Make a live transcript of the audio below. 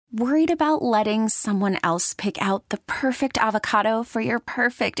Worried about letting someone else pick out the perfect avocado for your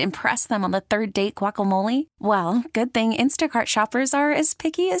perfect impress them on the third date guacamole? Well, good thing Instacart shoppers are as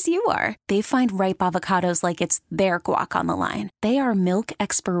picky as you are. They find ripe avocados like it's their guac on the line. They are milk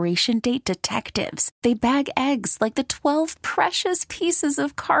expiration date detectives. They bag eggs like the 12 precious pieces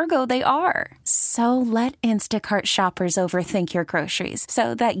of cargo they are. So let Instacart shoppers overthink your groceries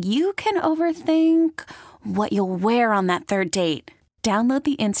so that you can overthink what you'll wear on that third date. Download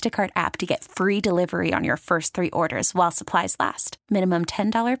the Instacart app to get free delivery on your first 3 orders while supplies last. Minimum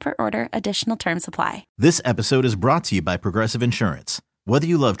 $10 per order. Additional terms apply. This episode is brought to you by Progressive Insurance. Whether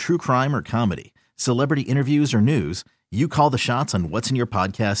you love true crime or comedy, celebrity interviews or news, you call the shots on what's in your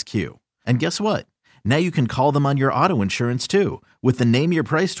podcast queue. And guess what? Now you can call them on your auto insurance too with the Name Your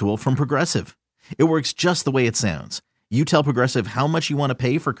Price tool from Progressive. It works just the way it sounds. You tell Progressive how much you want to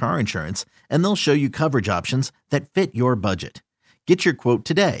pay for car insurance, and they'll show you coverage options that fit your budget. Get your quote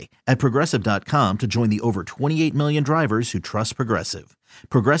today at Progressive.com to join the over 28 million drivers who trust Progressive.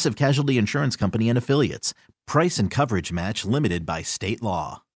 Progressive Casualty Insurance Company and Affiliates. Price and coverage match limited by state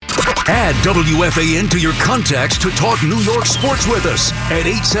law. Add WFAN to your contacts to talk New York sports with us at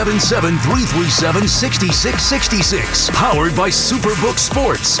 877-337-6666. Powered by Superbook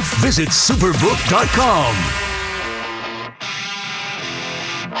Sports. Visit superbook.com.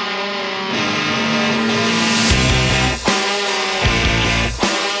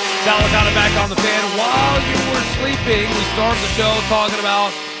 Salicata back on the fan. While you were sleeping, we started the show talking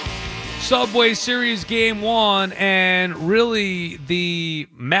about Subway Series Game 1 and really the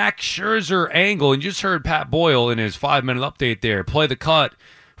Max Scherzer angle. And you just heard Pat Boyle in his 5-minute update there play the cut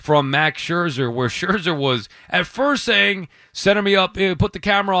from Max Scherzer, where Scherzer was at first saying, center me up, put the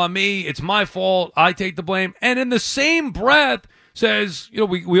camera on me, it's my fault, I take the blame. And in the same breath says,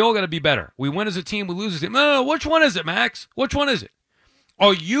 we all got to be better. We win as a team, we lose as a team. No, which one is it, Max? Which one is it?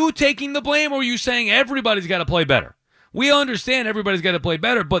 Are you taking the blame, or are you saying everybody's got to play better? We understand everybody's got to play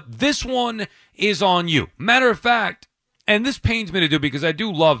better, but this one is on you. Matter of fact, and this pains me to do because I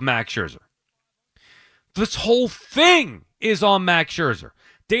do love Max Scherzer, this whole thing is on Max Scherzer.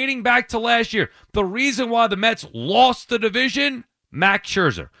 Dating back to last year, the reason why the Mets lost the division, Max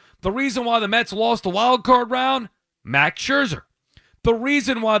Scherzer. The reason why the Mets lost the wild card round, Max Scherzer. The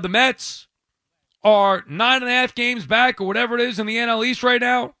reason why the Mets are 9.5 games back or whatever it is in the NL East right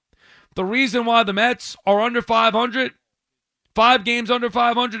now. The reason why the Mets are under 500, 5 games under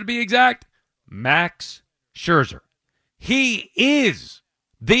 500 to be exact, Max Scherzer. He is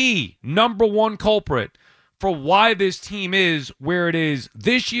the number one culprit for why this team is where it is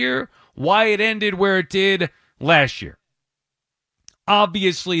this year, why it ended where it did last year.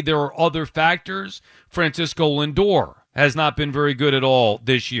 Obviously, there are other factors. Francisco Lindor has not been very good at all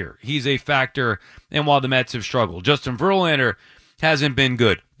this year. He's a factor in why the Mets have struggled. Justin Verlander hasn't been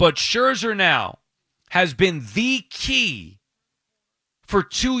good. But Scherzer now has been the key for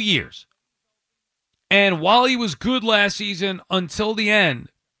 2 years. And while he was good last season until the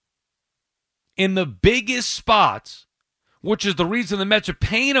end, in the biggest spots, which is the reason the Mets are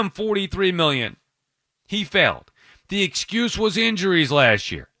paying him $43 million, he failed. The excuse was injuries last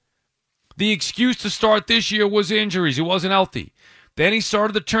year. The excuse to start this year was injuries. He wasn't healthy. Then he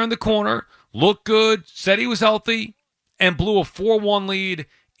started to turn the corner, looked good, said he was healthy, and blew a 4-1 lead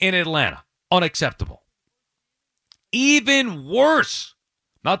in Atlanta. Unacceptable. Even worse,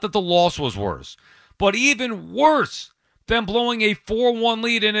 not that the loss was worse, but even worse than blowing a 4-1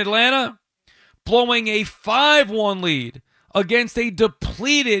 lead in Atlanta, blowing a 5-1 lead against a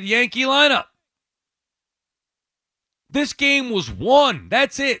depleted Yankee lineup. This game was won.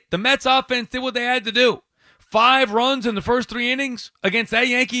 That's it. The Mets offense did what they had to do. 5 runs in the first 3 innings against that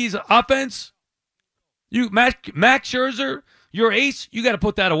Yankees offense. Max Scherzer, your ace, you got to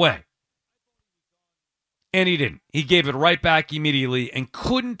put that away. And he didn't. He gave it right back immediately and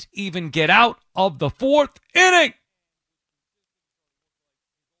couldn't even get out of the 4th inning.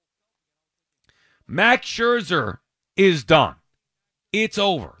 Max Scherzer is done. It's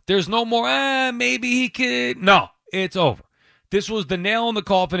over. There's no more, maybe he could. No. It's over. This was the nail in the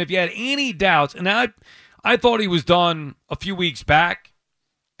coffin. If you had any doubts, and I thought he was done a few weeks back,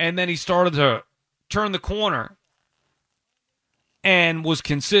 and then he started to turn the corner and was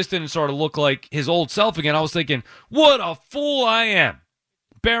consistent and started to look like his old self again. I was thinking, what a fool I am,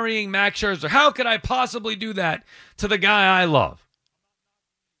 burying Max Scherzer. How could I possibly do that to the guy I love?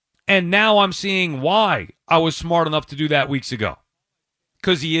 And now I'm seeing why I was smart enough to do that weeks ago.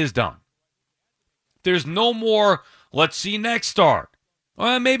 Because he is done. There's no more, let's see next start.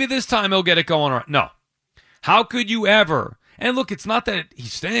 Well, maybe this time he'll get it going. No. How could you ever? And look, it's not that he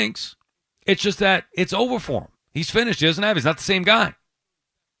stinks. It's just that it's over for him. He's finished. He's not the same guy.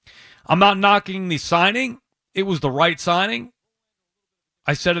 I'm not knocking the signing. It was the right signing.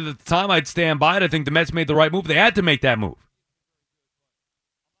 I said it at the time. I'd stand by it. I think the Mets made the right move. They had to make that move.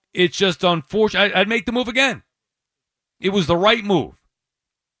 It's just unfortunate. I'd make the move again. It was the right move.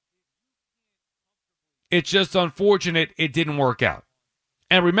 It's just unfortunate it didn't work out.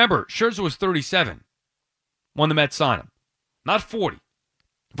 And remember, Scherzer was 37 when the Mets signed him, not 40.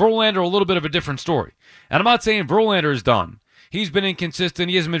 Verlander, a little bit of a different story. And I'm not saying Verlander is done. He's been inconsistent.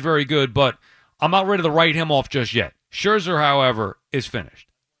 He hasn't been very good, but I'm not ready to write him off just yet. Scherzer, however, is finished.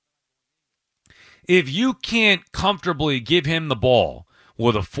 If you can't comfortably give him the ball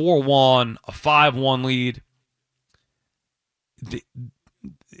with a 4-1, a 5-1 lead,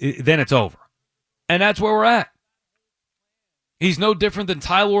 then it's over. And that's where we're at. He's no different than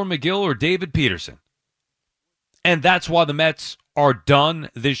Tyler McGill or David Peterson. And that's why the Mets are done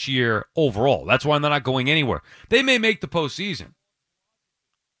this year overall. That's why they're not going anywhere. They may make the postseason,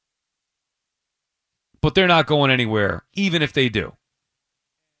 but they're not going anywhere, even if they do.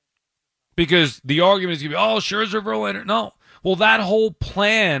 Because the argument is going to be, oh, Scherzer, Verlander. No. Well, that whole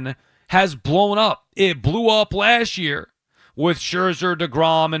plan has blown up. It blew up last year with Scherzer,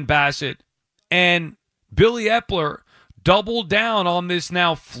 DeGrom, and Bassett. And Billy Epler doubled down on this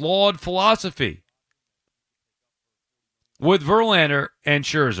now flawed philosophy with Verlander and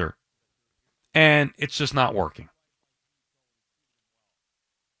Scherzer. And it's just not working.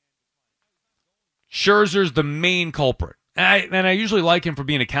 Scherzer's the main culprit. And I usually like him for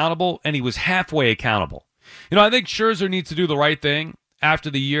being accountable, and he was halfway accountable. I think Scherzer needs to do the right thing after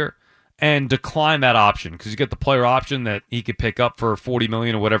the year and decline that option, because you get the player option that he could pick up for $40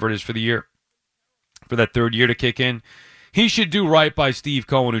 million or whatever it is for the year, for that third year to kick in. He should do right by Steve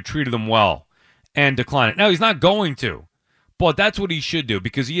Cohen, who treated him well, and decline it. Now, he's not going to, but that's what he should do,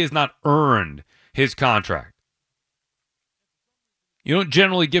 because he has not earned his contract. You don't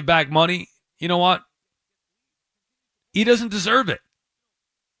generally give back money. You know what? He doesn't deserve it.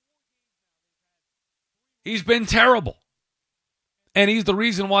 He's been terrible. And he's the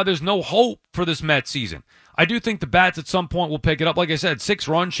reason why there's no hope for this Mets season. I do think the Bats at some point will pick it up. Like I said, 6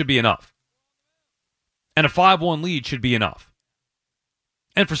 runs should be enough. And a 5-1 lead should be enough.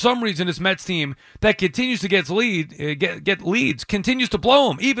 And for some reason, this Mets team that continues to get leads continues to blow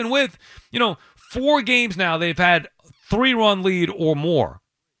them. Even with, 4 games now, they've had 3-run lead or more.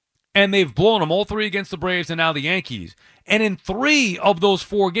 And they've blown them, all 3 against the Braves and now the Yankees. And in 3 of those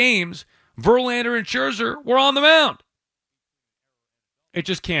 4 games, Verlander and Scherzer were on the mound. It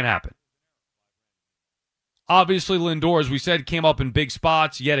just can't happen. Obviously, Lindor, as we said, came up in big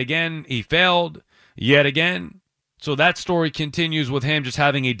spots yet again. He failed yet again. So that story continues with him just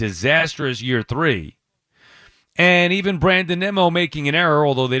having a disastrous year 3. And even Brandon Nimmo making an error,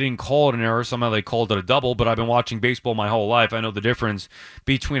 although they didn't call it an error. Somehow they called it a double, but I've been watching baseball my whole life. I know the difference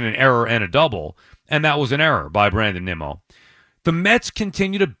between an error and a double, and that was an error by Brandon Nimmo. The Mets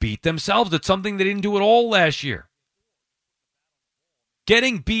continue to beat themselves. It's something they didn't do at all last year.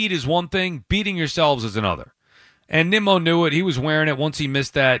 Getting beat is one thing, beating yourselves is another. And Nimmo knew it. He was wearing it. Once he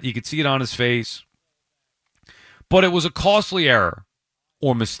missed that, you could see it on his face. But it was a costly error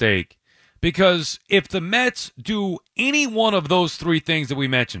or mistake. Because if the Mets do any one of those 3 things that we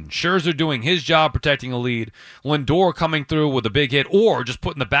mentioned, Scherzer doing his job protecting a lead, Lindor coming through with a big hit, or just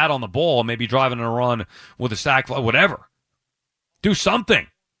putting the bat on the ball, maybe driving a run with a sac fly, whatever. Do something.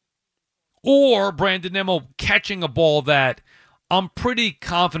 Or Brandon Nimmo catching a ball that I'm pretty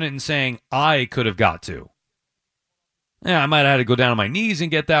confident in saying I could have got to. Yeah, I might have had to go down on my knees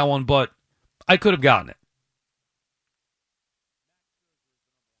and get that one, but I could have gotten it.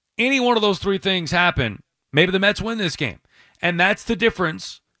 Any one of those 3 things happen, maybe the Mets win this game. And that's the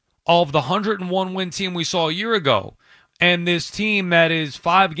difference of the 101-win team we saw a year ago and this team that is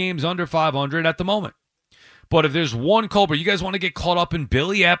 5 games under 500 at the moment. But if there's one culprit, you guys want to get caught up in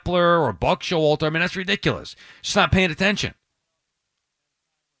Billy Epler or Buck Showalter, I mean, that's ridiculous. Just not paying attention.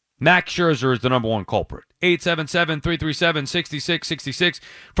 Max Scherzer is the number 1 culprit. 877-337-6666.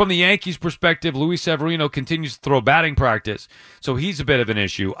 From the Yankees' perspective, Luis Severino continues to throw batting practice, so he's a bit of an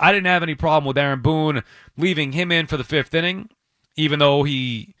issue. I didn't have any problem with Aaron Boone leaving him in for the 5th inning, even though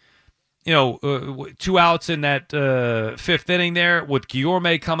he, 2 outs in that 5th inning there with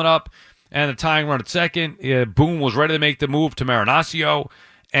Guillorme coming up and the tying run at second. Boone was ready to make the move to Marinaccio,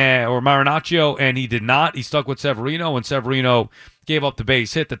 and he did not. He stuck with Severino, and Severino gave up the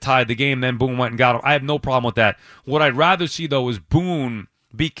base hit that tied the game. Then Boone went and got him. I have no problem with that. What I'd rather see, though, is Boone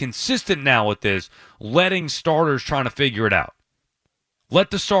be consistent now with this, letting starters trying to figure it out.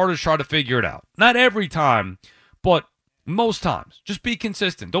 Let the starters try to figure it out. Not every time, but Most times. Just be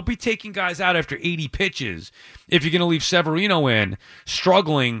consistent. Don't be taking guys out after 80 pitches if you're going to leave Severino in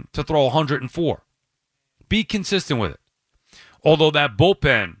struggling to throw 104. Be consistent with it. Although that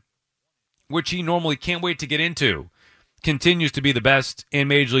bullpen, which he normally can't wait to get into, continues to be the best in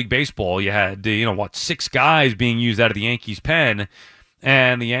Major League Baseball. You had, 6 guys being used out of the Yankees' pen,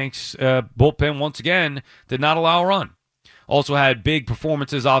 and the Yanks bullpen, once again, did not allow a run. Also had big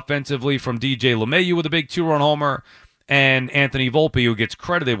performances offensively from DJ LeMahieu with a big 2-run homer, and Anthony Volpe, who gets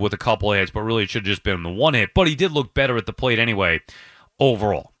credited with a couple of hits, but really it should have just been the one hit. But he did look better at the plate anyway,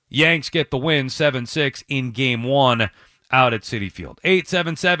 overall. Yanks get the win 7-6 in Game 1 out at Citi Field.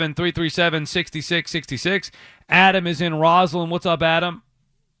 877-337-6666. Adam is in Roslyn. What's up, Adam?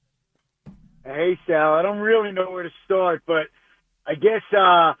 Hey, Sal. I don't really know where to start, but I guess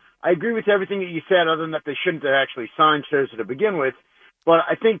I agree with everything that you said, other than that they shouldn't have actually signed Scherzer to begin with. But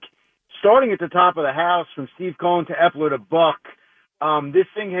I think starting at the top of the house, from Steve Cohen to Epler to Buck, this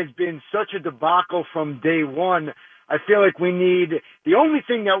thing has been such a debacle from day one. I feel like we need – the only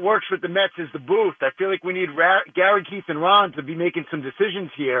thing that works with the Mets is the booth. I feel like we need Gary, Keith, and Ron to be making some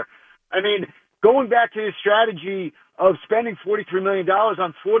decisions here. I mean, going back to this strategy of spending $43 million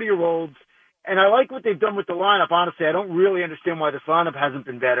on 40-year-olds, and I like what they've done with the lineup. Honestly, I don't really understand why this lineup hasn't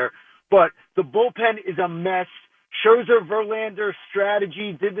been better. But the bullpen is a mess. Scherzer, Verlander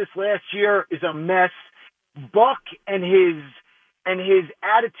strategy, did this last year, is a mess. Buck and his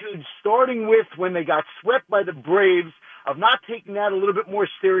attitude, starting with when they got swept by the Braves, of not taking that a little bit more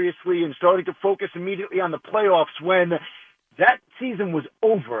seriously and starting to focus immediately on the playoffs when that season was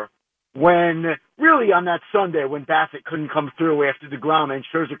over, when really on that Sunday when Bassett couldn't come through after DeGrom and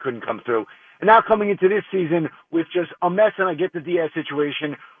Scherzer couldn't come through. And now coming into this season with just a mess, and I get the Diaz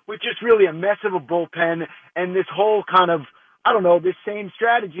situation, with just really a mess of a bullpen and this whole kind of, this same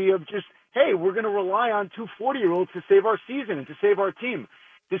strategy of just, hey, we're going to rely on 2 40-year-olds to save our season and to save our team.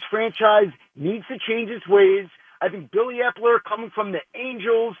 This franchise needs to change its ways. I think Billy Epler coming from the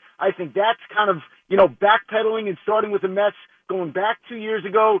Angels, I think that's kind of, backpedaling and starting with a mess going back 2 years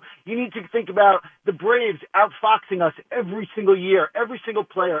ago. You need to think about the Braves outfoxing us every single year, every single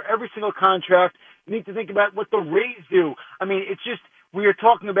player, every single contract. You need to think about what the Rays do. I mean, it's just, we are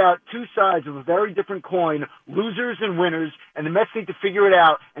talking about two sides of a very different coin, losers and winners, and the Mets need to figure it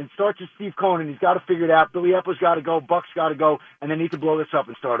out, and starts with Steve Cohen, and he's got to figure it out. Billy Epler's got to go, Buck's got to go, and they need to blow this up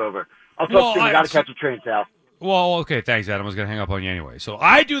and start over. I'll talk soon. I got to catch a train, Sal. Well, okay, thanks, Adam. I was going to hang up on you anyway. So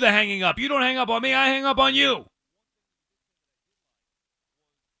I do the hanging up. You don't hang up on me. I hang up on you.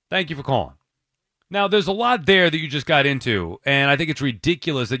 Thank you for calling. Now, there's a lot there that you just got into, and I think it's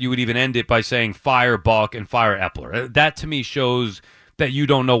ridiculous that you would even end it by saying fire Buck and fire Epler. That, to me, shows that you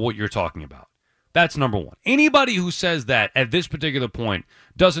don't know what you're talking about. That's number one. Anybody who says that at this particular point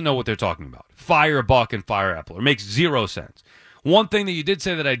doesn't know what they're talking about. Fire Buck and fire Epler. It makes zero sense. One thing that you did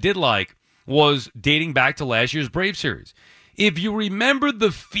say that I did like was dating back to last year's Brave series. If you remember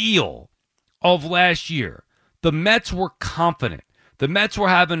the feel of last year, the Mets were confident. The Mets were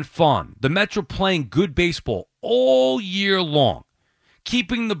having fun. The Mets were playing good baseball all year long,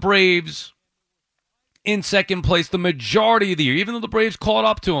 keeping the Braves in second place the majority of the year. Even though the Braves caught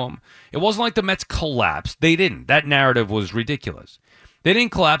up to them, it wasn't like the Mets collapsed. They didn't. That narrative was ridiculous. They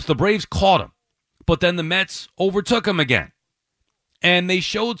didn't collapse. The Braves caught them. But then the Mets overtook them again. And they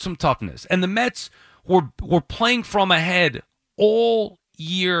showed some toughness. And the Mets were playing from ahead all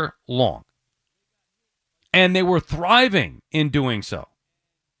year long. And they were thriving in doing so.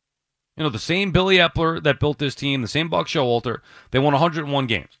 The same Billy Epler that built this team, the same Buck Showalter, they won 101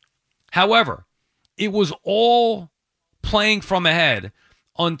 games. However, it was all playing from ahead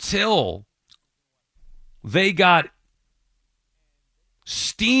until they got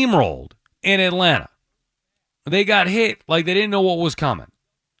steamrolled in Atlanta. They got hit like they didn't know what was coming.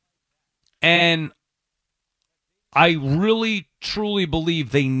 And I really, truly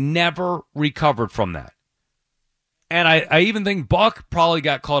believe they never recovered from that. And I even think Buck probably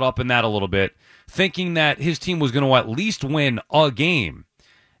got caught up in that a little bit, thinking that his team was going to at least win a game.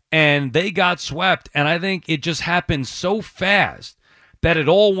 And they got swept, and I think it just happened so fast that it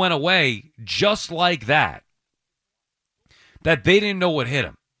all went away just like that, that they didn't know what hit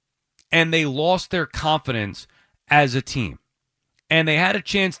them. And they lost their confidence as a team. And they had a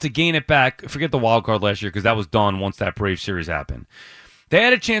chance to gain it back. Forget the wild card last year because that was done once that Brave series happened. They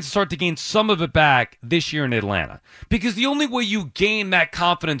had a chance to start to gain some of it back this year in Atlanta. Because the only way you gain that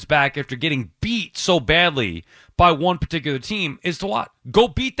confidence back after getting beat so badly by one particular team is to what? Go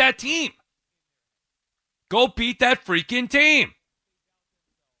beat that team. Go beat that freaking team.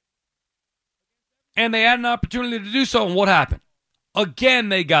 And they had an opportunity to do so, and what happened? Again,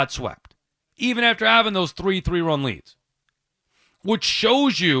 they got swept. Even after having those 3 3-run leads. which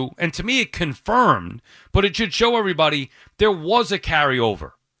shows you, and to me it confirmed, but it should show everybody there was a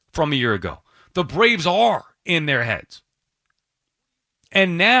carryover from a year ago. The Braves are in their heads.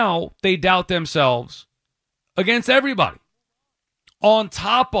 And now they doubt themselves against everybody. On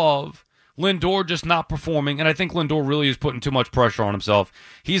top of Lindor just not performing, and I think Lindor really is putting too much pressure on himself.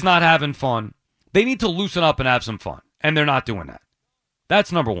 He's not having fun. They need to loosen up and have some fun, and they're not doing that.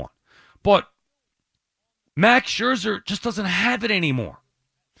 That's number one. But Max Scherzer just doesn't have it anymore.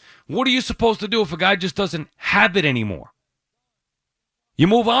 What are you supposed to do if a guy just doesn't have it anymore? You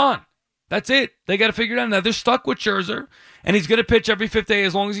move on. That's it. They got to figure it out. Now, they're stuck with Scherzer, and he's going to pitch every fifth day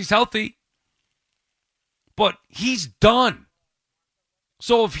as long as he's healthy. But he's done.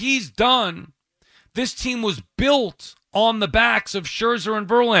 So if he's done, this team was built on the backs of Scherzer and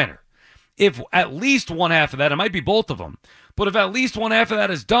Verlander. If at least one half of that, it might be both of them, but if at least one half of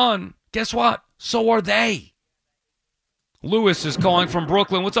that is done, guess what? So are they. Luis is calling from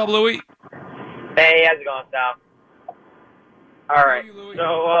Brooklyn. What's up, Louis? Hey, how's it going, Sal? All right, Louis. so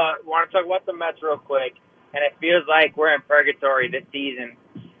want to talk about the Mets real quick, and it feels like we're in purgatory this season.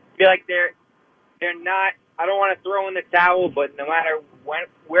 I feel like they're not. I don't want to throw in the towel, but no matter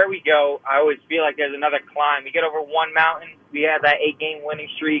where we go, I always feel like there's another climb. We get over one mountain, we have that 8-game winning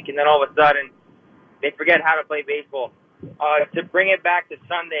streak, and then all of a sudden, they forget how to play baseball. To bring it back to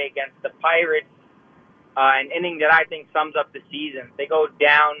Sunday against the Pirates, an inning that I think sums up the season. They go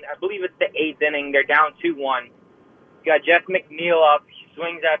down, I believe it's the 8th inning, they're down 2-1. You got Jeff McNeil up, he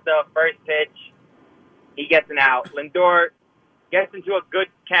swings at the first pitch, he gets an out. Lindor gets into a good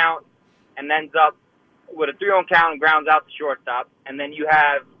count and ends up with a 3-0 count and grounds out the shortstop. And then you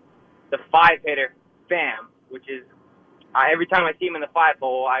have the 5-hitter, Pham, which is, every time I see him in the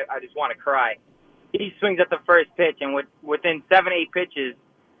 5-hole, I just want to cry. He swings at the first pitch, and within 7-8 pitches,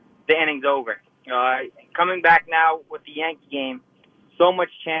 the inning's over. Coming back now with the Yankee game, so much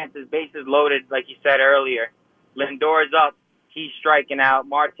chances, bases loaded, like you said earlier. Lindor's up, he's striking out.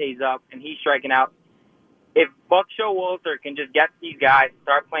 Marte's up, and he's striking out. If Buck Showalter can just get these guys to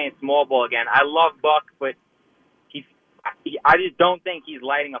start playing small ball again. I love Buck, but I just don't think he's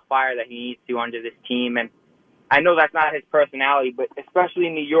lighting a fire that he needs to under this team. And I know that's not his personality, but especially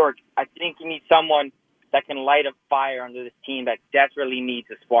in New York, I think he needs someone that can light a fire under this team that desperately needs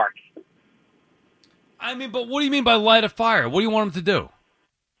a spark. I mean, but what do you mean by light a fire? What do you want him to do?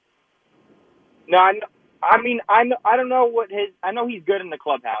 No, I don't know what I know he's good in the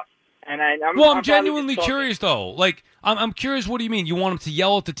clubhouse. And I'm genuinely curious, though. Like, I'm curious, what do you mean? You want him to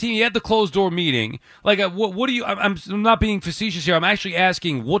yell at the team? You had the closed-door meeting. Like, what do you... I'm not being facetious here. I'm actually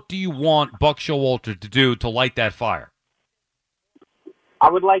asking, what do you want Buck Showalter to do to light that fire?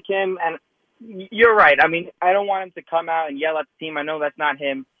 I would like him, and you're right. I mean, I don't want him to come out and yell at the team. I know that's not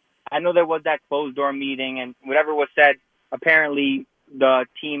him. I know there was that closed-door meeting, and whatever was said, apparently the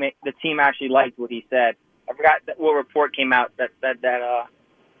team actually liked what he said. I forgot what report came out that said that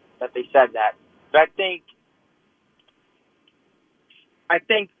they said that. But I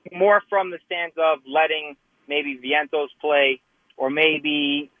think more from the stance of letting maybe Vientos play, or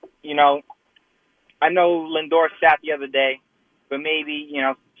maybe, I know Lindor sat the other day, but maybe,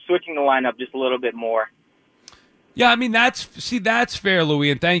 switching the lineup just a little bit more. Yeah, I mean, that's fair,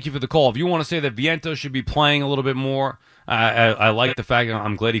 Louis, and thank you for the call. If you want to say that Vientos should be playing a little bit more, I like the fact,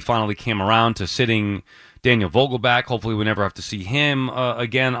 I'm glad he finally came around to sitting Daniel Vogelback. Hopefully we never have to see him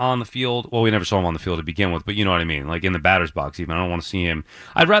again on the field. Well, we never saw him on the field to begin with, but you know what I mean. Like in the batter's box even. I don't want to see him.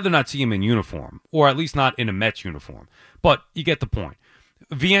 I'd rather not see him in uniform, or at least not in a Mets uniform. But you get the point.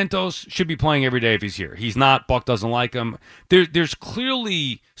 Vientos should be playing every day if he's here. He's not. Buck doesn't like him. There's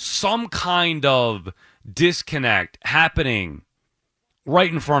clearly some kind of disconnect happening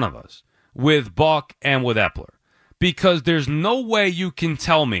right in front of us with Buck and with Epler. Because there's no way you can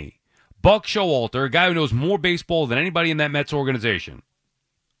tell me Buck Showalter, a guy who knows more baseball than anybody in that Mets organization.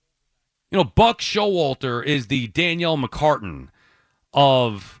 Buck Showalter is the Danielle McCartan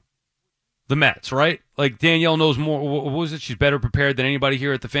of the Mets, right? Like, Danielle knows more. What was it? She's better prepared than anybody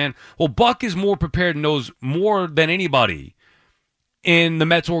here at the Fan. Well, Buck is more prepared and knows more than anybody in the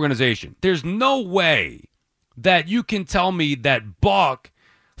Mets organization. There's no way that you can tell me that Buck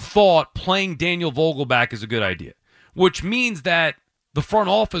thought playing Daniel Vogelback is a good idea, which means that the front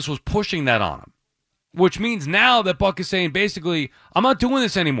office was pushing that on him, which means now that Buck is saying, basically, I'm not doing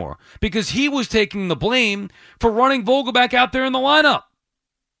this anymore, because he was taking the blame for running Vogelback out there in the lineup.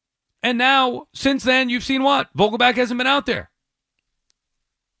 And now, since then, you've seen what? Vogelback hasn't been out there.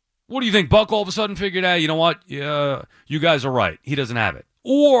 What do you think? Buck all of a sudden figured out, you know what? Yeah, you guys are right. He doesn't have it.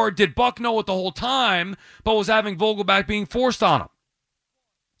 Or did Buck know it the whole time, but was having Vogelback being forced on him?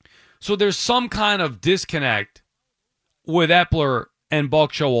 So there's some kind of disconnect with Epler and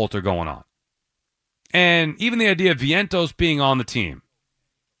Buck Showalter going on. And even the idea of Vientos being on the team,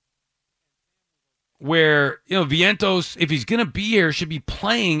 where, Vientos, if he's going to be here, should be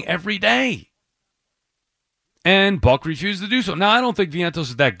playing every day. And Buck refused to do so. Now, I don't think Vientos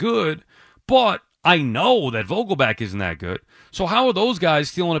is that good, but I know that Vogelback isn't that good. So how are those guys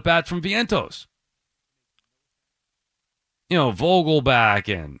stealing at bats from Vientos?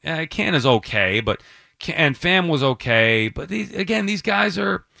 Vogelback and Can is okay, and Pham was okay. But these guys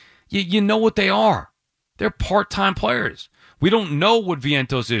are, you know what they are. They're part-time players. We don't know what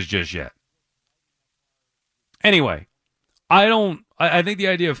Vientos is just yet. Anyway, I think the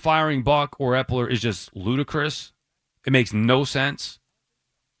idea of firing Buck or Epler is just ludicrous. It makes no sense.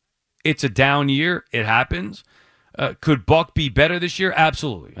 It's a down year. It happens. Could Buck be better this year?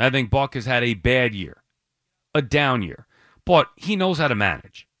 Absolutely. I think Buck has had a bad year, a down year. But he knows how to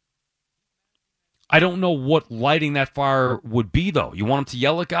manage. I don't know what lighting that fire would be, though. You want him to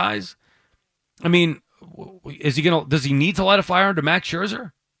yell at guys? I mean, does he need to light a fire under Max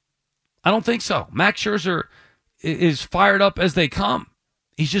Scherzer? I don't think so. Max Scherzer is fired up as they come.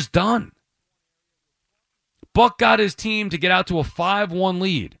 He's just done. Buck got his team to get out to a 5-1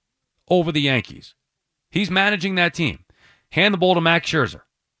 lead over the Yankees. He's managing that team. Hand the ball to Max Scherzer.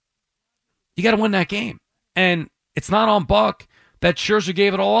 You got to win that game. And it's not on Buck that Scherzer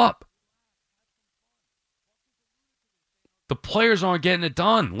gave it all up. The players aren't getting it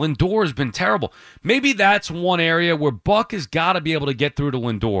done. Lindor has been terrible. Maybe that's one area where Buck has got to be able to get through to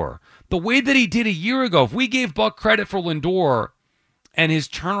Lindor. The way that he did a year ago, if we gave Buck credit for Lindor and his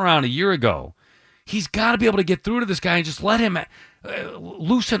turnaround a year ago, he's got to be able to get through to this guy and just let him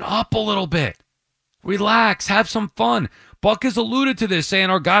loosen up a little bit. Relax, have some fun. Buck has alluded to this, saying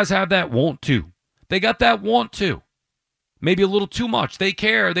our guys have that want to. They got that want to. Maybe a little too much. They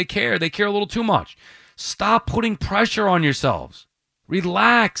care a little too much. Stop putting pressure on yourselves.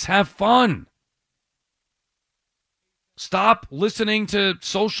 Relax. Have fun. Stop listening to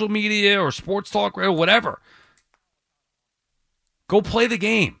social media or sports talk or whatever. Go play the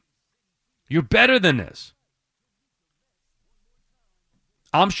game. You're better than this.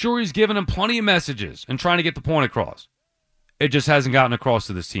 I'm sure he's given him plenty of messages and trying to get the point across. It just hasn't gotten across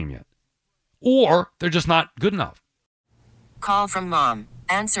to this team yet. Or they're just not good enough. Call from mom.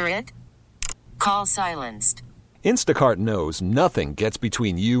 Answer it. Call silenced. Instacart knows nothing gets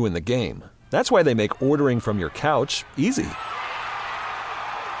between you and the game. That's why they make ordering from your couch easy.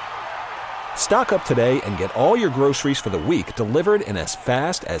 Stock up today and get all your groceries for the week delivered in as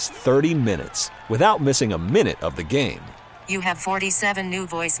fast as 30 minutes without missing a minute of the game. You have 47 new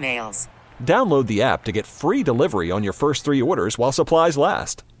voicemails. Download the app to get free delivery on your first 3 orders while supplies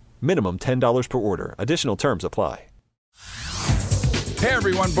last. Minimum $10 per order. Additional terms apply. Hey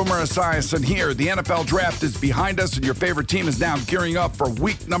everyone, Boomer Esiason here. The NFL Draft is behind us and your favorite team is now gearing up for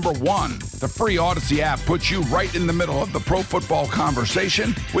week number 1. The free Odyssey app puts you right in the middle of the pro football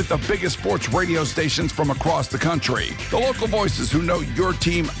conversation with the biggest sports radio stations from across the country. The local voices who know your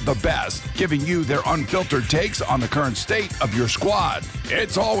team the best, giving you their unfiltered takes on the current state of your squad.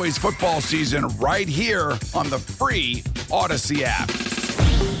 It's always football season right here on the free Odyssey app.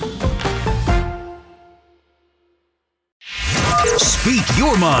 Speak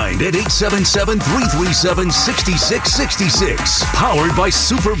your mind at 877-337-6666. Powered by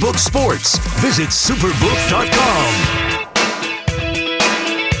Superbook Sports. Visit superbook.com.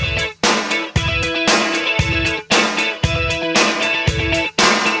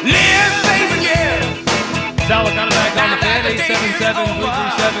 Sal Licata back on the fan.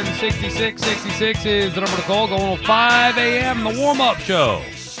 877-337-6666 is the number to call. Going on 5 a.m. the warm-up show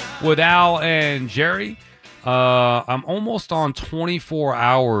with Al and Jerry. I'm almost on 24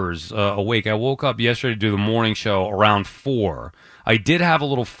 hours awake. I woke up yesterday to do the morning show around 4. I did have a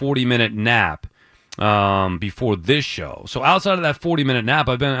little 40-minute nap before this show. So outside of that 40-minute nap,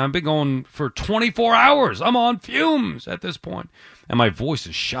 I've been going for 24 hours. I'm on fumes at this point. And my voice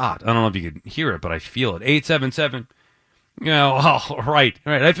is shot. I don't know if you can hear it, but I feel it. 877. Right.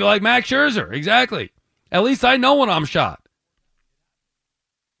 I feel like Max Scherzer. Exactly. At least I know when I'm shot.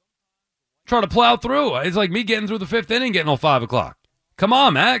 Trying to plow through. It's like me getting through the 5th inning, getting till 5 o'clock. Come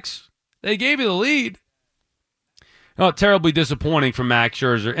on, Max. They gave you the lead. Terribly disappointing from Max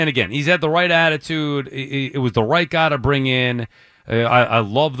Scherzer. And again, he's had the right attitude. It was the right guy to bring in. I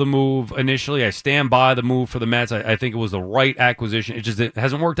love the move initially. I stand by the move for the Mets. I think it was the right acquisition. It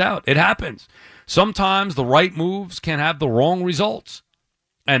hasn't worked out. It happens. Sometimes the right moves can have the wrong results.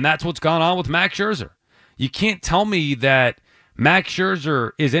 And that's what's gone on with Max Scherzer. You can't tell me that Max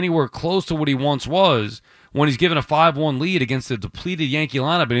Scherzer is anywhere close to what he once was when he's given a 5-1 lead against a depleted Yankee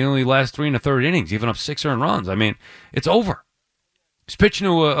lineup and he only lasts 3 1/3 innings, giving up 6 earned runs. I mean, it's over. He's pitching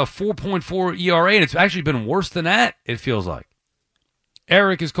to a 4.4 ERA, and it's actually been worse than that, it feels like.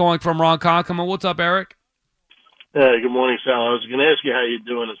 Eric is calling from Ronkonkoma. What's up, Eric? Good morning, Sal. I was going to ask you how you're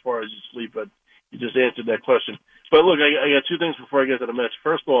doing as far as your sleep, but you just answered that question. But look, I got two things before I get to the Mets.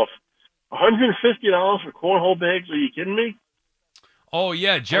 First off, $150 for cornhole bags? Are you kidding me? Oh,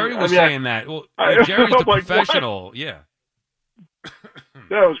 yeah, Jerry was saying that. Well, Jerry's the professional. What? Yeah.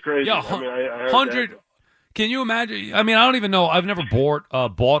 That was crazy. Yeah, I heard 100. that. Can you imagine? I mean, I don't even know. I've never bought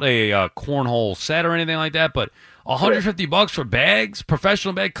a cornhole set or anything like that, but $150 for bags,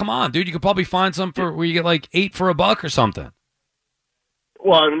 professional bag. Come on, dude. You could probably find some for where you get like 8 for $1 or something.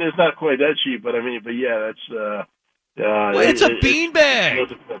 Well, I mean, it's not quite that cheap, but yeah, that's. Well, it's a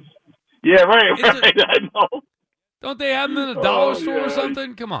beanbag. Yeah, right. I know. Don't they have them in a dollar store or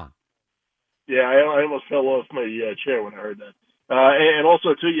something? Come on. Yeah, I almost fell off my chair when I heard that. And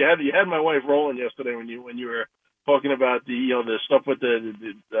also too, you had my wife rolling yesterday when you were talking about the stuff with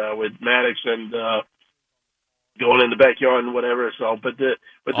with Maddox and going in the backyard and whatever. So, but the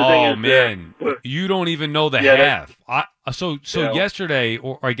thing is, man, you don't even know the half. So yesterday,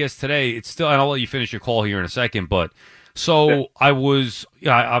 or I guess today, it's still. And I'll let you finish your call here in a second. But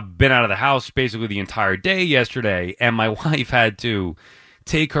I've been out of the house basically the entire day yesterday, and my wife had to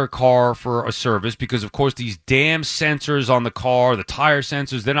take her car for a service because, of course, these damn sensors on the car, the tire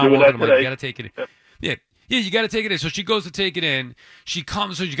sensors, they're not working. I'm like, you got to take it in. Yeah, you got to take it in. So she goes to take it in. She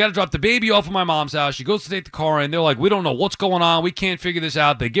comes, so you got to drop the baby off at my mom's house. She goes to take the car in. They're like, we don't know what's going on. We can't figure this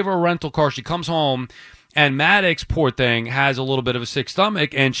out. They give her a rental car. She comes home, and Maddox, poor thing, has a little bit of a sick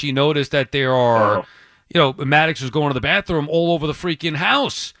stomach, and she noticed that there are, Maddox was going to the bathroom all over the freaking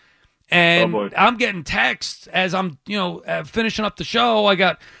house. And I'm getting texts as I'm, finishing up the show. I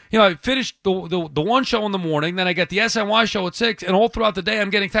got, I finished the one show in the morning, then I got the SNY show at 6, and all throughout the day I'm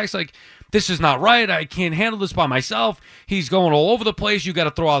getting texts like, this is not right. I can't handle this by myself. He's going all over the place. You got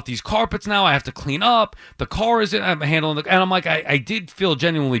to throw out these carpets now. I have to clean up. The car isn't. I'm handling the. And I'm like, I did feel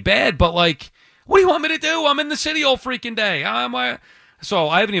genuinely bad, but like, what do you want me to do? I'm in the city all freaking day. So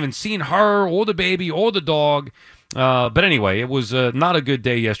I haven't even seen her or the baby or the dog. But anyway, it was not a good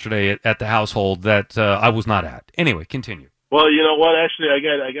day yesterday at the household that I was not at. Anyway, continue. Well, you know what? Actually,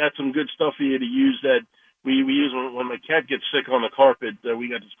 I got some good stuff for you to use that we use when my cat gets sick on the carpet. We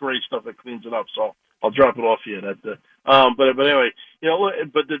got this great stuff that cleans it up. So I'll drop it off for you. But anyway,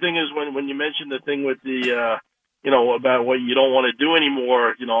 but the thing is, when you mentioned the thing with the about what you don't want to do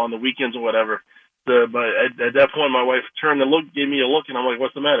anymore, on the weekends or whatever. But at that point, my wife turned and gave me a look, and I'm like,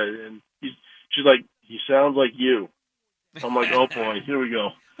 "What's the matter?" And she's like, "He sounds like you." I'm like, "Oh boy, here we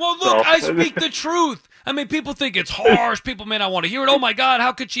go." Well, look, I speak the truth. I mean, people think it's harsh. People may not want to hear it. Oh my God,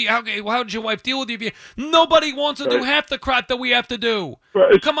 how did your wife deal with you? Nobody wants to do half the crap that we have to do.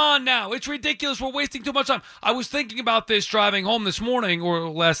 Right. Come on now, it's ridiculous. We're wasting too much time. I was thinking about this driving home this morning or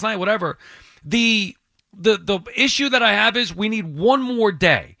last night, whatever. The issue that I have is we need one more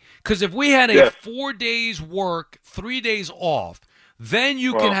day. Because if we had a 4 days work, 3 days off, then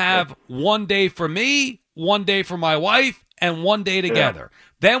you can have 1 day for me, 1 day for my wife, and 1 day together. Yeah.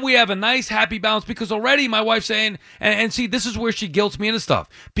 Then we have a nice happy balance because already my wife's saying, and see, this is where she guilts me into stuff.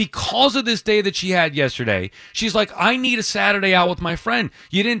 Because of this day that she had yesterday, she's like, I need a Saturday out with my friend.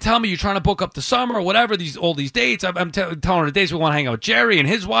 You didn't tell me you're trying to book up the summer or whatever, all these dates. I'm telling her the dates we want to hang out with Jerry and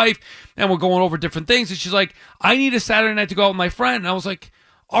his wife, and we're going over different things. And she's like, I need a Saturday night to go out with my friend. And I was like,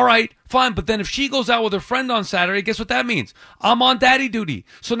 all right, fine. But then if she goes out with her friend on Saturday, guess what that means? I'm on daddy duty.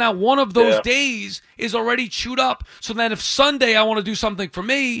 So now one of those days is already chewed up. So then if Sunday I want to do something for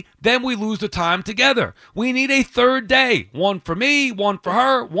me, then we lose the time together. We need a third day. One for me, one for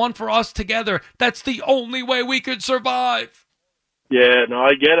her, one for us together. That's the only way we could survive. Yeah, no,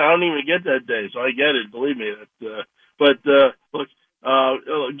 I get it. I don't even get that day, so I get it. Believe me. But look,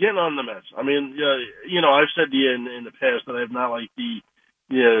 getting on the Mets. I mean, I've said to you in the past that I have not liked the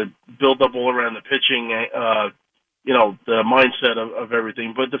build up all around the pitching, the mindset of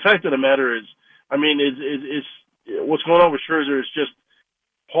everything. But the fact of the matter is, I mean, it's what's going on with Scherzer is just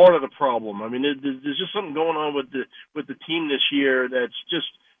part of the problem. I mean, there's just something going on with the team this year that's just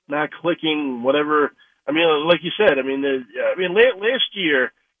not clicking. Whatever. I mean, like you said, last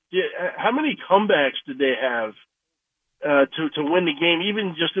year, how many comebacks did they have to win the game,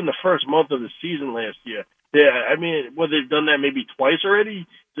 even just in the first month of the season last year? Yeah, I mean, they've done that maybe twice already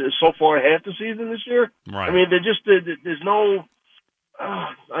so far, half the season this year. Right. I mean, there's no.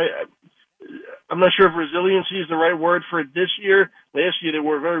 I'm not sure if resiliency is the right word for it this year. Last year they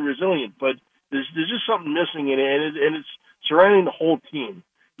were very resilient, but there's just something missing in it, and it's surrounding the whole team.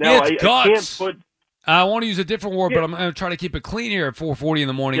 Now it's guts. I want to use a different word, but I'm going to try to keep it clean here at 4:40 in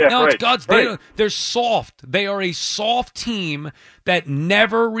the morning. Yeah, no, right, it's guts. right. They're soft. They are a soft team that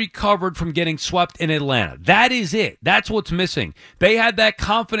never recovered from getting swept in Atlanta. That is it. That's what's missing. They had that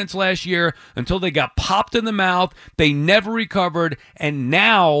confidence last year until they got popped in the mouth. They never recovered, and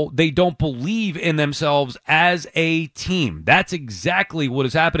now they don't believe in themselves as a team. That's exactly what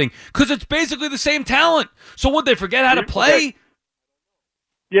is happening because it's basically the same talent. So would they forget how to play? Okay.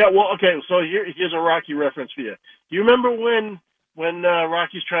 Yeah, well, okay, so here's a Rocky reference for you. Do you remember when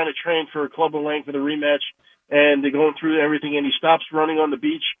Rocky's trying to train for Club of Lang for the rematch, and they're going through everything, and he stops running on the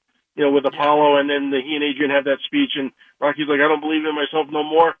beach, with Apollo, and then he and Adrian have that speech, and Rocky's like, I don't believe in myself no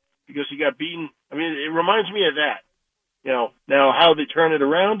more because he got beaten. I mean, it reminds me of that. Now how they turn it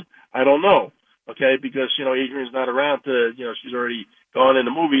around, I don't know, okay, because, Adrian's not around to, she's already gone in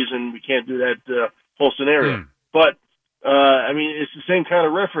the movies, and we can't do that whole scenario. But I mean, it's the same kind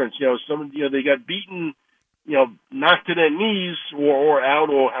of reference. They got beaten, knocked to their knees or out,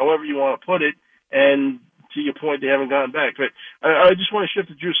 or however you want to put it, and to your point, they haven't gotten back. But I just want to shift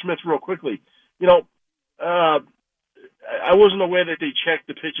to Drew Smith real quickly. I wasn't aware that they checked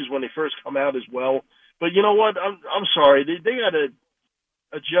the pitches when they first come out as well. But you know what? I'm sorry. They got to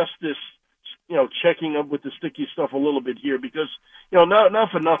adjust this, checking up with the sticky stuff a little bit here because,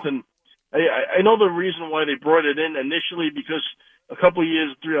 not for nothing. I know the reason why they brought it in initially because a couple of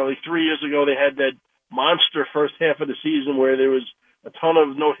years, 3 years ago, they had that monster first half of the season where there was a ton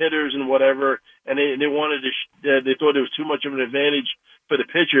of no-hitters and whatever, and they wanted to. They thought it was too much of an advantage for the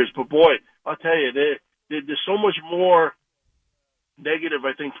pitchers. But boy, I'll tell you, there's so much more negative,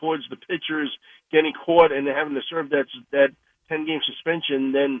 I think, towards the pitchers getting caught and having to serve that 10-game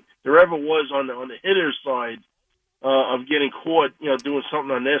suspension than there ever was on the hitters' side. Of getting caught, doing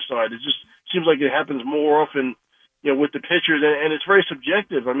something on their side. It just seems like it happens more often, with the pitchers, and it's very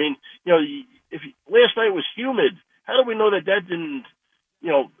subjective. I mean, if last night was humid, how do we know that didn't,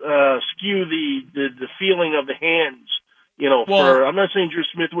 skew the feeling of the hands? I'm not saying Drew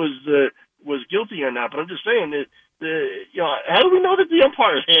Smith was guilty or not, but I'm just saying that how do we know that the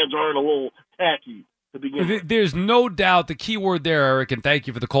umpire's hands aren't a little tacky? There's no doubt the key word there, Eric, and thank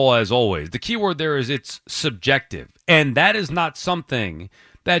you for the call as always. The key word there is it's subjective, and that is not something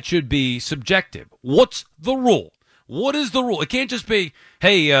that should be subjective. What's the rule? What is the rule? It can't just be,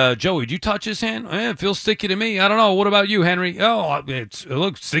 hey, Joey, did you touch his hand? It feels sticky to me. I don't know. What about you, Henry? Oh, it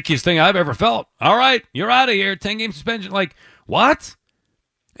looks stickiest thing I've ever felt. All right, you're out of here. 10-game suspension. Like, what?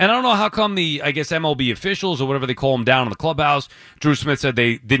 And I don't know how come I guess MLB officials or whatever they call them down in the clubhouse, Drew Smith said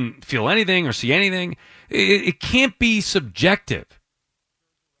they didn't feel anything or see anything. It can't be subjective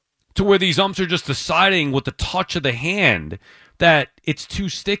to where these umps are just deciding with the touch of the hand that it's too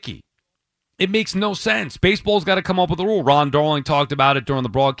sticky. It makes no sense. Baseball's got to come up with a rule. Ron Darling talked about it during the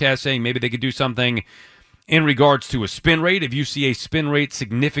broadcast, saying maybe they could do something in regards to a spin rate. If you see a spin rate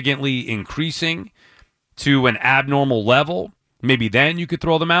significantly increasing to an abnormal level, maybe then you could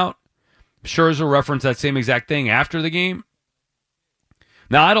throw them out. Scherzer referenced that same exact thing after the game.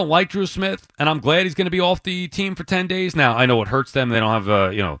 Now, I don't like Drew Smith, and I'm glad he's going to be off the team for 10 days. Now, I know it hurts them. They don't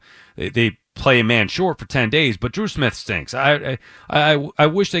have, they play a man short for 10 days, but Drew Smith stinks. I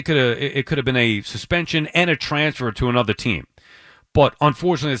wish it could have been a suspension and a transfer to another team. But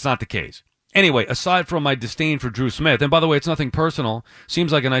unfortunately, it's not the case. Anyway, aside from my disdain for Drew Smith, and by the way, it's nothing personal.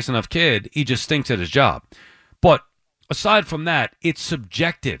 Seems like a nice enough kid. He just stinks at his job. But aside from that, it's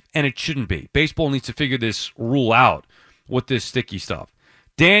subjective, and it shouldn't be. Baseball needs to figure this rule out with this sticky stuff.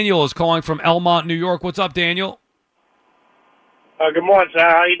 Daniel is calling from Elmont, New York. What's up, Daniel? Good morning, sir.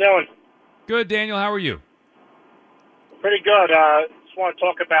 How you doing? Good, Daniel. How are you? Pretty good. Just want to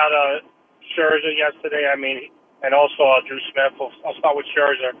talk about Scherzer yesterday. I mean, and also Drew Smith. I'll start with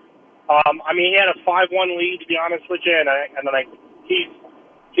Scherzer. He had a 5-1 lead, to be honest with you, and he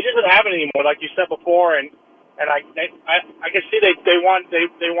doesn't have it anymore, like you said before. And I can see they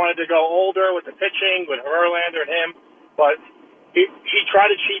wanted to go older with the pitching with Verlander and him, but he tried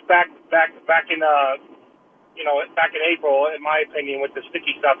to cheat back in back in April, in my opinion, with the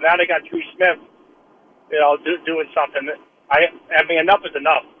sticky stuff. Now they got Drew Smith, doing something. I mean, enough is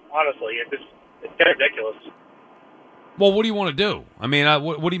enough. Honestly, it's getting ridiculous. Well, what do you want to do? I mean,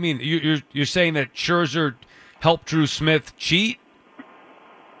 what do you mean? You're saying that Scherzer helped Drew Smith cheat?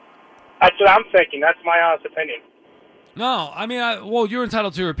 That's what I'm thinking. That's my honest opinion. No, I mean, well, you're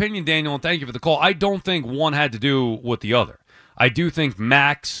entitled to your opinion, Daniel, and thank you for the call. I don't think one had to do with the other. I do think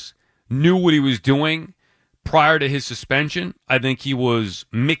Max knew what he was doing prior to his suspension. I think he was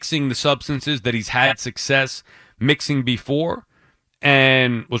mixing the substances that he's had success mixing before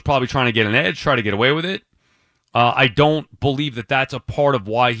and was probably trying to get an edge, try to get away with it. I don't believe that that's a part of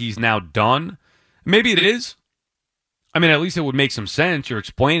why he's now done. Maybe it is. I mean, at least it would make some sense. You're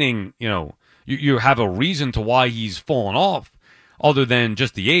explaining, you have a reason to why he's fallen off other than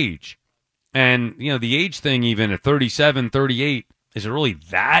just the age. And, the age thing, even at 37, 38, is it really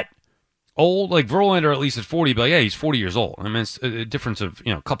that old? Like, Verlander, at least at 40, but yeah, he's 40 years old. I mean, it's a difference of,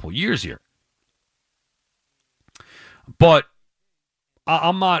 a couple of years here. But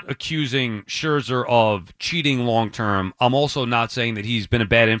I'm not accusing Scherzer of cheating long-term. I'm also not saying that he's been a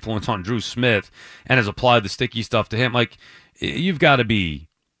bad influence on Drew Smith and has applied the sticky stuff to him. Like, you've got to be...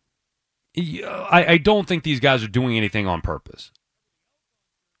 I don't think these guys are doing anything on purpose.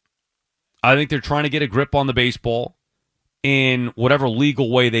 I think they're trying to get a grip on the baseball in whatever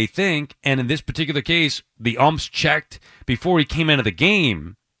legal way they think, and in this particular case, the umps checked before he came into the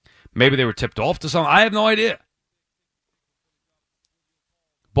game. Maybe they were tipped off to something. I have no idea.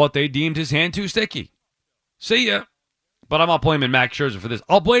 But they deemed his hand too sticky. See ya. But I'm not blaming Max Scherzer for this.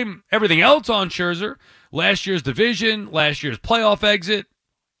 I'll blame everything else on Scherzer. Last year's division, last year's playoff exit,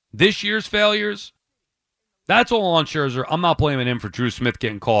 this year's failures. That's all on Scherzer. I'm not blaming him for Drew Smith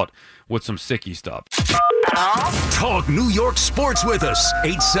getting caught with some sticky stuff. Talk New York sports with us.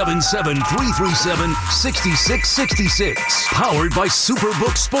 877-337-6666. Powered by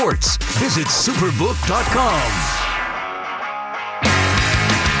Superbook Sports. Visit superbook.com.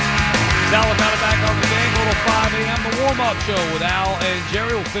 Sal Licata back on the game, little 5 a.m. The warm-up show with Al and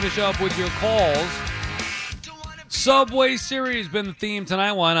Jerry. Will finish up with your calls. Subway Series been the theme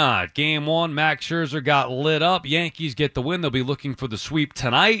tonight. Why not? Game 1, Max Scherzer got lit up. Yankees get the win. They'll be looking for the sweep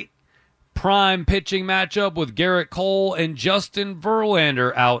tonight. Prime pitching matchup with Garrett Cole and Justin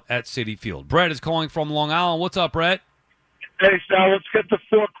Verlander out at Citi Field. Brett is calling from Long Island. What's up, Brett? Hey, Sal, let's get the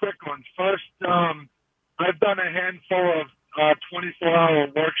 4 quick ones. First, I've done a handful of 24-hour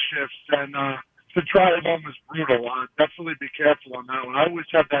work shifts, and to drive home is brutal. Definitely be careful on that one. I always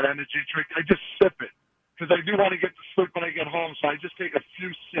have that energy drink. I just sip it because I do want to get to sleep when I get home, so I just take a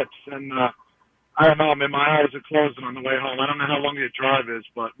few sips, and I don't know, man, my eyes are closing on the way home. I don't know how long your drive is,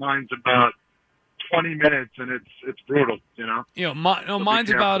 but mine's about 20 minutes, and it's brutal,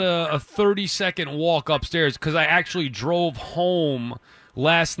 Mine's about a 30-second walk upstairs because I actually drove home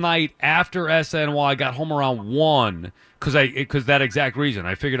last night after SNY. I got home around 1 because that exact reason.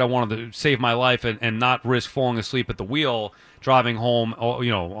 I figured I wanted to save my life and not risk falling asleep at the wheel driving home,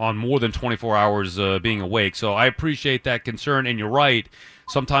 on more than 24 hours being awake. So I appreciate that concern, and you're right.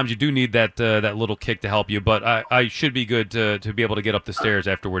 Sometimes you do need that little kick to help you, but I should be good to be able to get up the stairs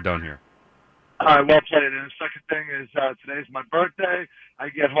after we're done here. All right, well played. And the second thing is today's my birthday. I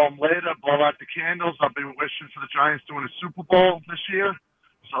get home later, blow out the candles. I'll be wishing for the Giants to win a Super Bowl this year,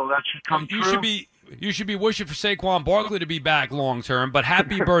 so that should come true. You should be wishing for Saquon Barkley to be back long term, but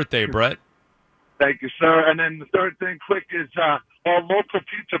happy birthday, Brett. Thank you, sir. And then the third thing, quick, is our local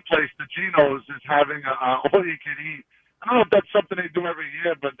pizza place, the Geno's, is having all-you-can-eat. I don't know if that's something they do every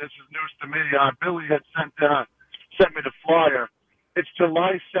year, but this is news to me. Billy had sent me the flyer. It's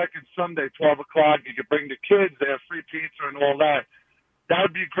July 2nd, Sunday, 12 o'clock. You can bring the kids. They have free pizza and all that. That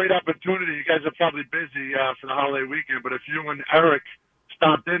would be a great opportunity. You guys are probably busy for the holiday weekend, but if you and Eric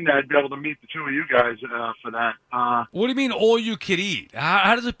stopped in there, I'd be able to meet the two of you guys for that. What do you mean all you could eat?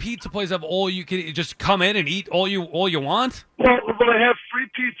 How does a pizza place have all you could eat? Just come in and eat all you want? Well, they have free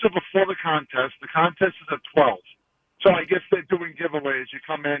pizza before the contest. The contest is at 12. So I guess they're doing giveaways. You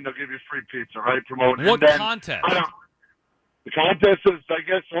come in, they'll give you free pizza, right? Promoting. What contest? The contest is, I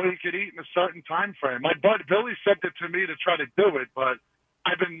guess, all you could eat in a certain time frame. My buddy Billy sent it to me to try to do it, but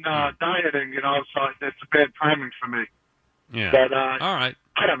I've been dieting, so it's bad timing for me. Yeah. But, all right.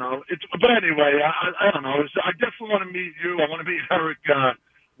 I don't know. But anyway, I don't know. I definitely want to meet you. I want to meet Eric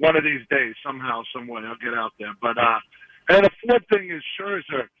one of these days, somehow, some way. I'll get out there. But and the fourth thing is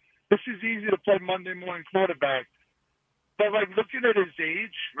Scherzer. This is easy to play Monday morning quarterback. But, looking at his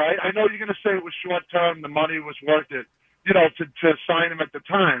age, right, I know you're going to say it was short-term, the money was worth it, to sign him at the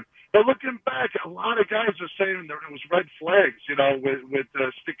time. But looking back, a lot of guys are saying that it was red flags, with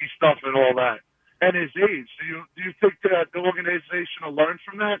the sticky stuff and all that, and his age. Do you think that the organization will learn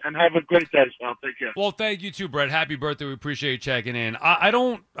from that? And have a great day, Sal. Take care. Well, thank you too, Brett. Happy birthday. We appreciate you checking in. I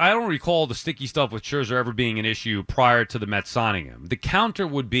don't recall the sticky stuff with Scherzer ever being an issue prior to the Mets signing him. The counter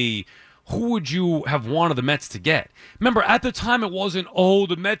would be, who would you have wanted the Mets to get? Remember, at the time, it wasn't,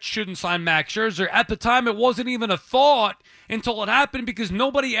 the Mets shouldn't sign Max Scherzer. At the time, it wasn't even a thought until it happened because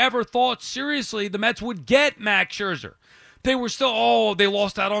nobody ever thought seriously the Mets would get Max Scherzer. They were still, they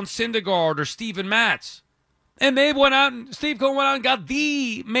lost out on Syndergaard or Steven Matz. And they went out, and Steve Cohen went out and got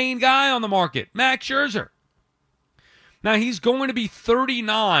the main guy on the market, Max Scherzer. Now, he's going to be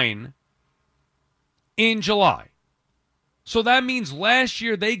 39 in July. So that means last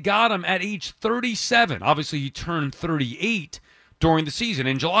year they got him at age 37. Obviously, he turned 38 during the season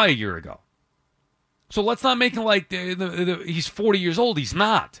in July a year ago. So let's not make it like he's 40 years old. He's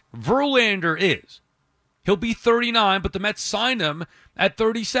not. Verlander is. He'll be 39, but the Mets signed him at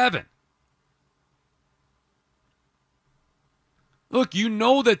 37. Look, you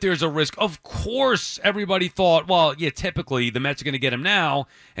know that there's a risk. Of course, everybody thought, well, yeah, typically the Mets are going to get him now,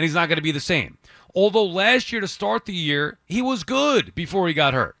 and he's not going to be the same. Although last year to start the year, he was good before he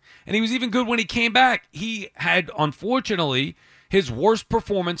got hurt. And he was even good when he came back. He had, unfortunately, his worst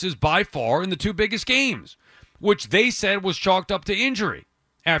performances by far in the two biggest games, which they said was chalked up to injury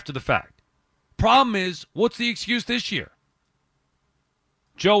after the fact. Problem is, what's the excuse this year?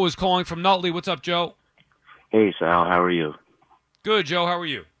 Joe is calling from Nutley. What's up, Joe? Hey, Sal. How are you? Good, Joe. How are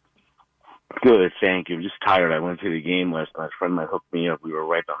you? Good, thank you. I'm just tired. I went to the game last night. A friend of mine hooked me up. We were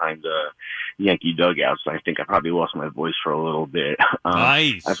right behind the Yankee dugout, so I think I probably lost my voice for a little bit.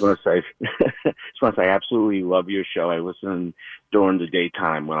 Nice. I just want to say, I absolutely love your show. I listen during the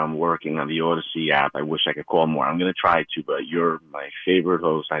daytime when I'm working on the Odyssey app. I wish I could call more. I'm going to try to, but you're my favorite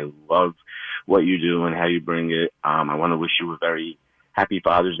host. I love what you do and how you bring it. I want to wish you a very happy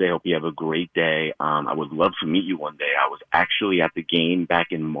Father's Day. Hope you have a great day. I would love to meet you one day. I was actually at the game back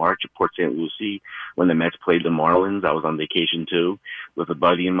in March at Port St. Lucie when the Mets played the Marlins. I was on vacation too with a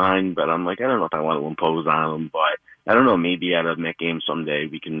buddy of mine, but I'm like, I don't know if I want to impose on them, but I don't know, maybe at a Met game someday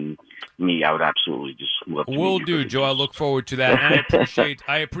we can meet. I would absolutely just love to Will meet you. do, Joe. I look forward to that. And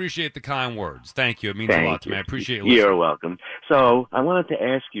I appreciate the kind words. Thank you. It means a lot to me. I appreciate you listening. You're welcome. So I wanted to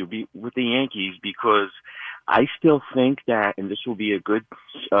ask you with the Yankees, because I still think that, and this will be a good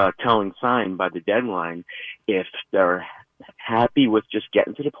telling sign by the deadline, if they're happy with just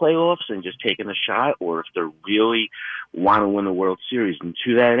getting to the playoffs and just taking a shot, or if they really want to win the World Series. And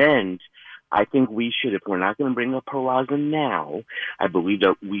to that end, I think we should, if we're not going to bring up Peraza now, I believe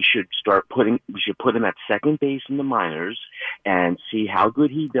that we should put him at second base in the minors and see how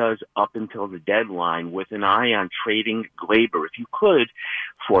good he does up until the deadline, with an eye on trading Gleyber, if you could,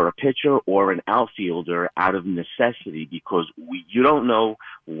 for a pitcher or an outfielder out of necessity, because you don't know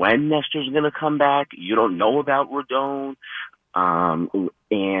when Nestor's going to come back. You don't know about Rodon.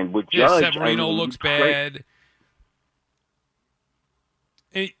 And with Judge, Severino looks bad.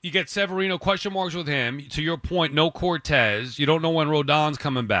 You get Severino, question marks with him. To your point, no Cortez. You don't know when Rodon's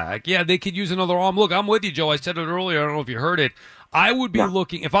coming back. Yeah, they could use another arm. Look, I'm with you, Joe. I said it earlier. I don't know if you heard it. I would be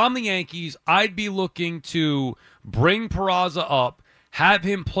looking, if I'm the Yankees, I'd be looking to bring Peraza up, have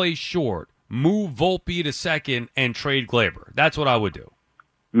him play short, move Volpe to second, and trade Gleyber. That's what I would do.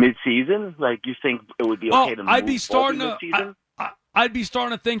 Mid-season? Like, you think it would be okay to move I'd be starting mid-season? I'd be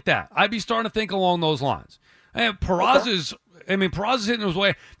starting to think that. I'd be starting to think along those lines. Peraza's hitting his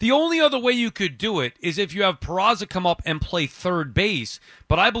way. The only other way you could do it is if you have Peraza come up and play third base,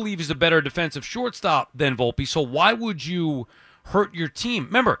 but I believe he's a better defensive shortstop than Volpe, so why would you hurt your team?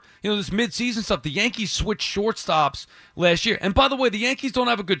 Remember, this midseason stuff, the Yankees switched shortstops last year. And by the way, the Yankees don't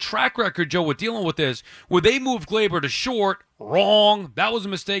have a good track record, Joe, with dealing with this. Where they moved Gleyber to short, wrong. That was a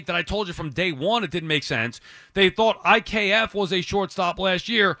mistake that I told you from day one. It didn't make sense. They thought IKF was a shortstop last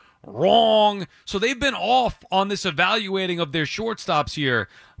year. Wrong. So they've been off on this evaluating of their shortstops here.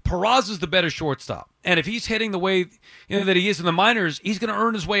 Peraza's the better shortstop. And if he's hitting the way that he is in the minors, he's going to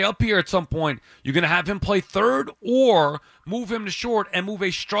earn his way up here at some point. You're going to have him play third or move him to short and move a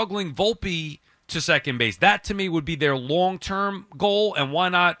struggling Volpe to second base. That, to me, would be their long-term goal. And why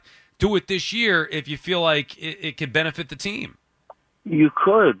not do it this year if you feel like it could benefit the team? You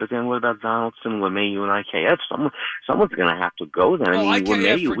could, but then what about Donaldson, LeMahieu, and IKF? Someone's going to have to go then.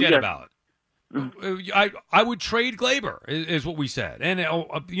 IKF, forget about it. I would trade Gleyber, is what we said. And,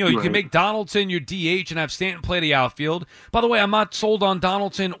 you can make Donaldson your DH and have Stanton play the outfield. By the way, I'm not sold on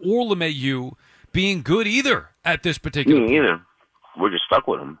Donaldson or LeMahieu being good either at this particular point. Me either. We're just stuck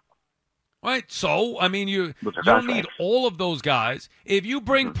with them. Right, so, you don't need all of those guys. If you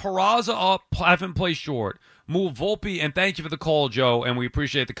bring Peraza up, have him play short, move Volpe, and thank you for the call, Joe, and we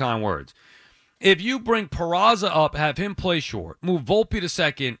appreciate the kind words. If you bring Peraza up, have him play short, move Volpe to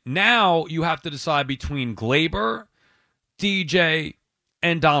second, now you have to decide between Gleyber, DJ,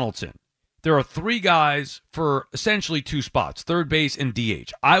 and Donaldson. There are three guys for essentially two spots, third base and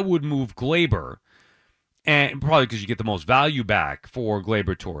DH. I would move Gleyber, and probably because you get the most value back for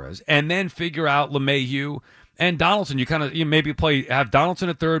Gleyber Torres, and then figure out LeMahieu and Donaldson. You maybe have Donaldson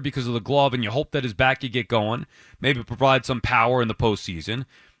at third because of the glove, and you hope that his back you get going. Maybe provide some power in the postseason.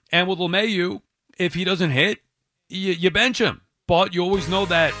 And with LeMahieu, if he doesn't hit, you bench him. But you always know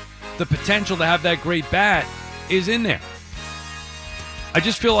that the potential to have that great bat is in there. I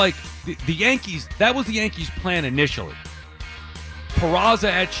just feel like the Yankees, that was the Yankees' plan initially. Peraza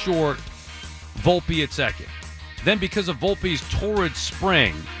at short, Volpe at second. Then because of Volpe's torrid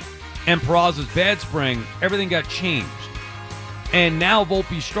spring and Peraza's bad spring, everything got changed. And now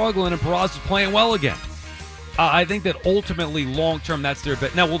Volpe's struggling and Peraza's playing well again. I think that ultimately, long-term, that's their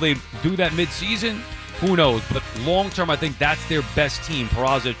bet. Now, will they do that mid-season? Who knows? But long-term, I think that's their best team.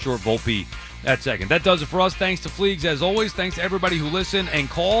 Peraza at short, Volpe at second. That does it for us. Thanks to Fleegs, as always. Thanks to everybody who listened and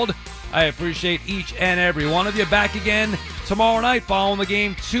called. I appreciate each and every one of you. Back again tomorrow night following the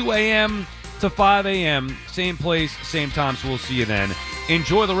game, 2 a.m. to 5 a.m. Same place, same time, so we'll see you then.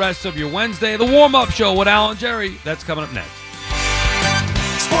 Enjoy the rest of your Wednesday. The warm-up show with Al and Jerry. That's coming up next.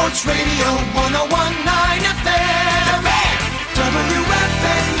 Sports Radio 101.9 FM.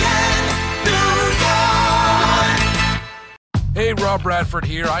 WFAN, New York. Hey, Rob Bradford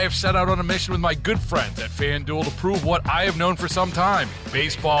here. I have set out on a mission with my good friends at FanDuel to prove what I have known for some time.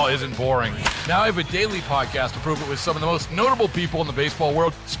 Baseball isn't boring. Now I have a daily podcast to prove it with some of the most notable people in the baseball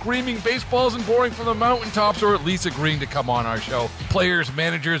world, screaming baseball isn't boring from the mountaintops, or at least agreeing to come on our show. Players,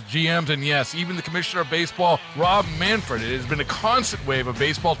 managers, GMs, and yes, even the commissioner of baseball, Rob Manfred. It has been a constant wave of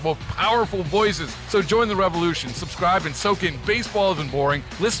baseball's most powerful voices. So join the revolution. Subscribe and soak in Baseball Isn't Boring.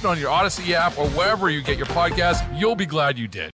 Listen on your Odyssey app or wherever you get your podcasts. You'll be glad you did.